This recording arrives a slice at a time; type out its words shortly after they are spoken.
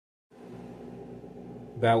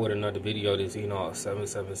Back with another video. This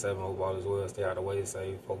 777. Hope all is well. Stay out of the way.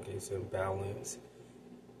 Safe, focus, and balance.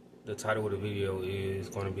 The title of the video is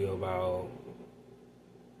going to be about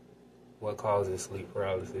what causes sleep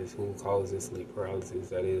paralysis. Who causes sleep paralysis?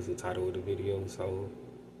 That is the title of the video. So,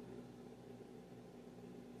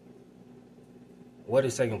 what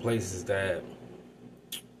is taking place is that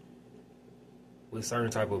with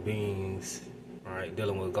certain type of beings, right,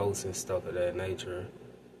 dealing with ghosts and stuff of that nature,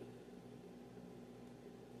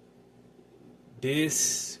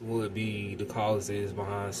 this would be the causes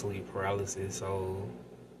behind sleep paralysis. So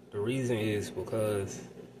the reason is because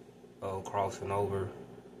of crossing over.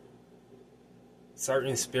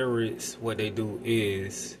 Certain spirits, what they do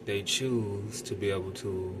is they choose to be able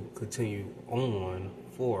to continue on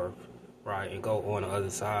forth, right, and go on the other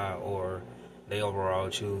side, or they overall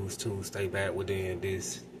choose to stay back within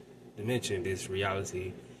this dimension, this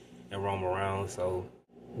reality, and roam around. So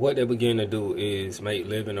what they begin to do is make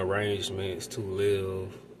living arrangements to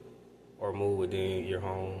live or move within your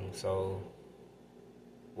home. So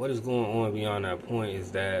what is going on beyond that point is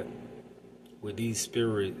that with these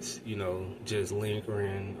spirits, just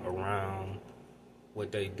lingering around,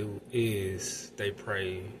 what they do is they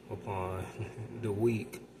prey upon the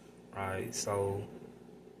weak, right? So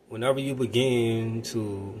whenever you begin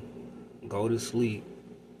to go to sleep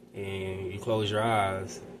and you close your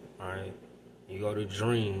eyes, right, you go to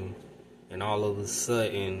dream, and all of a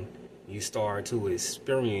sudden you start to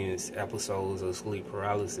experience episodes of sleep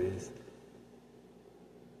paralysis.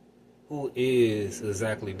 Who is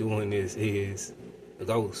exactly doing this is the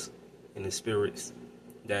ghosts and the spirits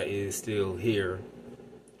that is still here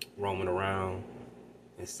roaming around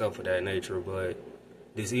and stuff of that nature. But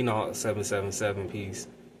this 777 piece